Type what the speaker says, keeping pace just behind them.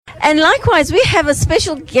And likewise, we have a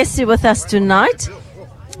special guest here with us tonight.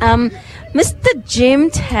 Mr. Jim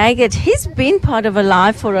Taggart. He's been part of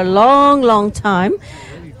Alive for a long, long time.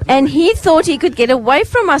 And he thought he could get away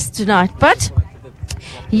from us tonight. But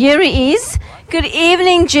here he is. Good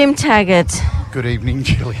evening, Jim Taggart. Good evening,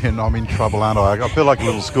 Gillian. I'm in trouble, aren't I? I feel like a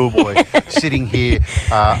little schoolboy sitting here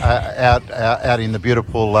out in the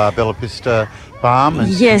beautiful Bella Vista farm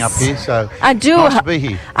and sitting up here. So I do. Nice to be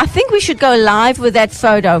here. I think we should go live with that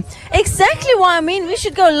photo. Exactly what I mean. We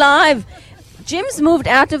should go live. Jim's moved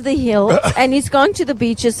out of the hills and he's gone to the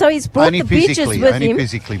beaches, so he's brought the beaches with him. Only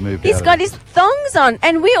physically moved He's got his thongs on,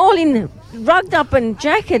 and we're all in rugged up and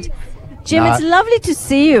jacket. Jim, it's lovely to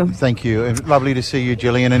see you. Thank you. And lovely to see you,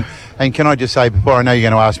 Gillian. And can I just say, before I know you're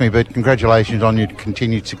going to ask me, but congratulations on your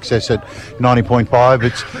continued success at 90.5.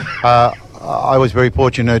 It's I was very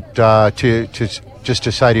fortunate to just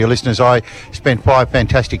to say to your listeners, I spent 5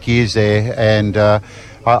 fantastic years there, and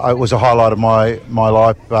it was a highlight of my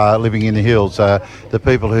life living in the hills. The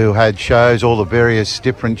people who had shows, all the various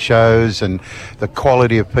different shows, and the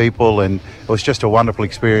quality of people, and it was just a wonderful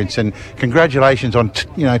experience. And congratulations on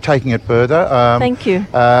taking it further. Thank you.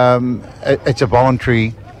 It's a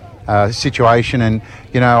voluntary situation, and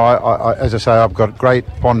I as I say, I've got great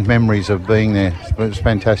fond memories of being there. It was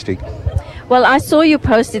fantastic. Well, I saw you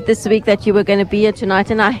posted this week that you were going to be here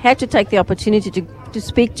tonight, and I had to take the opportunity to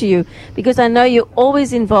speak to you because I know you're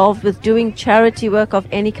always involved with doing charity work of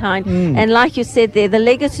any kind. And like you said there, the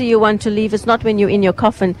legacy you want to leave is not when you're in your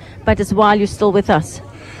coffin, but it's while you're still with us.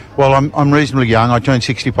 Well, I'm reasonably young. I turned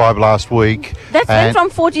 65 last week. That's went from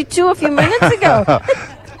 42 a few minutes ago.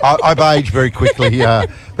 I've aged very quickly,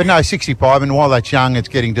 but no, 65, and while that's young, it's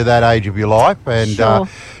getting to that age of your life, and Sure.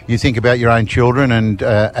 You think about your own children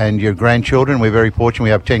and your grandchildren. We're very fortunate; we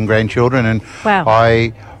have 10 grandchildren, and Wow.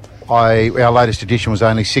 our latest edition was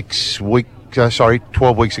only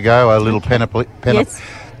 12 weeks ago. Our little Yes.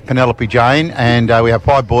 Penelope Jane, and we have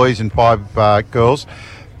 5 boys and 5 girls.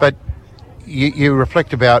 But you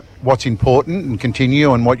reflect about what's important and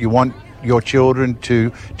continue, and what you want your children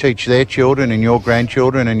to teach their children and your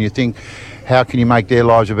grandchildren, and you think, how can you make their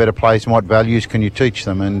lives a better place, and what values can you teach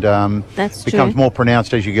them? And That's it becomes more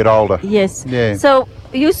pronounced as you get older. Yes. Yeah. So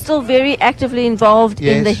you're still very actively involved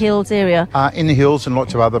in the hills area. In the hills and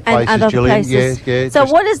lots of other places, and other Gillian. places. Yeah. So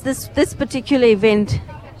what does this particular event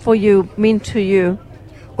for you mean to you?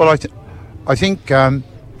 Well, I think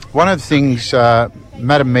one of the things,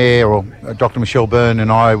 Madam Mayor, or Dr. Michelle Byrne,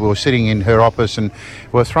 and I were sitting in her office and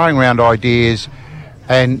were throwing around ideas,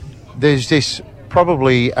 and there's this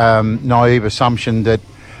probably naive assumption that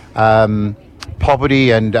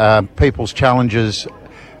poverty and people's challenges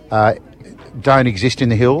don't exist in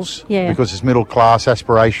the hills, because it's middle class,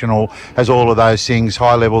 aspirational, has all of those things,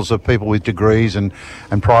 high levels of people with degrees and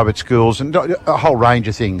private schools and a whole range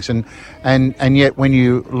of things, and yet when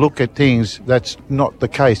you look at things, that's not the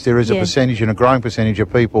case. There is a percentage, and a growing percentage,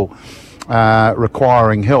 of people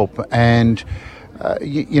requiring help, and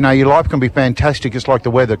your life can be fantastic. It's like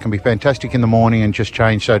the weather, it can be fantastic in the morning and just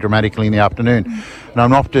change so dramatically in the afternoon. And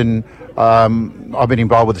I'm often I've been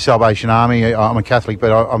involved with the Salvation Army. I'm a Catholic,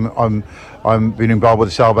 but I've been involved with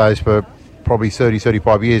the Salvos for probably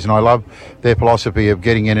 35 years, and I love their philosophy of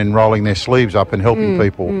getting in and rolling their sleeves up and helping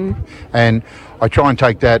people. And I try and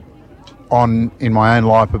take that on in my own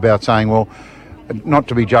life about saying, well, not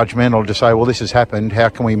to be judgmental, to say, well, this has happened, how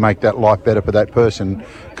can we make that life better for that person?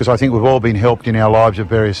 Because I think we've all been helped in our lives at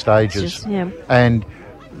various stages. And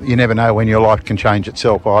you never know when your life can change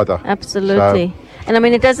itself either. Absolutely. And I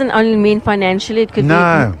mean, it doesn't only mean financially, it could be,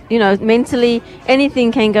 mentally,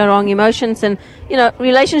 anything can go wrong, emotions, and,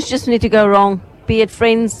 relations just need to go wrong, be it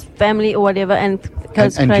friends, family, or whatever, and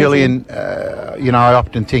goes crazy. Gillian, I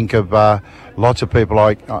often think of lots of people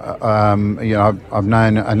like, I've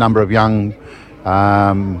known a number of young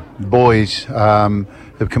boys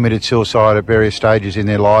who've committed suicide at various stages in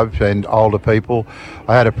their lives, and older people.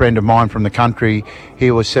 I had a friend of mine from the country.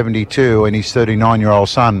 He was 72, and his 39-year-old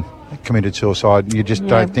son committed suicide. You just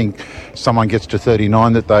don't think someone gets to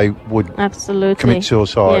 39 that they would commit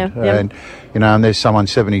suicide. And there's someone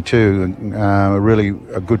 72, really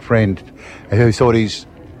a good friend, who thought his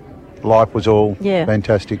life was all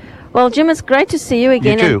fantastic. Well, Jim, it's great to see you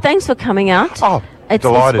again, and thanks for coming out. It's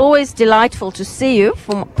always delightful to see you,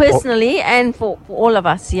 personally and for all of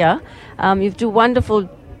us here. You do wonderful,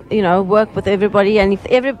 work with everybody, and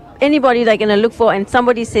if anybody they're going to look for, and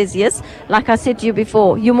somebody says yes, like I said to you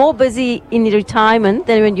before, you're more busy in retirement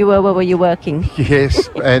than when you were working. Yes,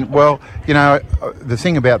 and well, the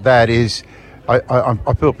thing about that is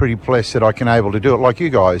I feel pretty blessed that I can able to do it like you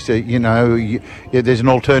guys. There's an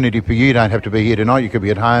alternative for you. You don't have to be here tonight. You could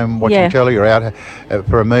be at home watching telly or out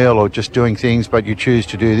for a meal or just doing things, but you choose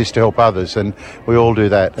to do this to help others, and we all do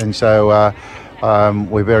that. And so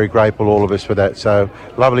we're very grateful, all of us, for that. So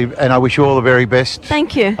lovely, and I wish you all the very best.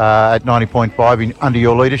 Thank you. At 90.5 under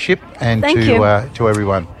your leadership, and to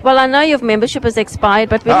everyone. Well, I know your membership has expired,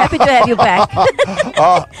 but we're happy to have you back.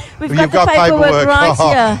 We've got the paperwork right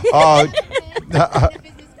here.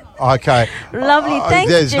 Okay. Lovely.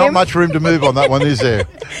 Thanks, There's Jim. not much room to move on that one, is there?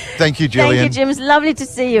 Thank you, Gillian. Thank you, Jim. It's lovely to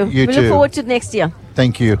see you. You we too. look forward to next year.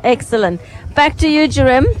 Thank you. Excellent. Back to you,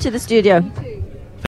 Jerem, to the studio.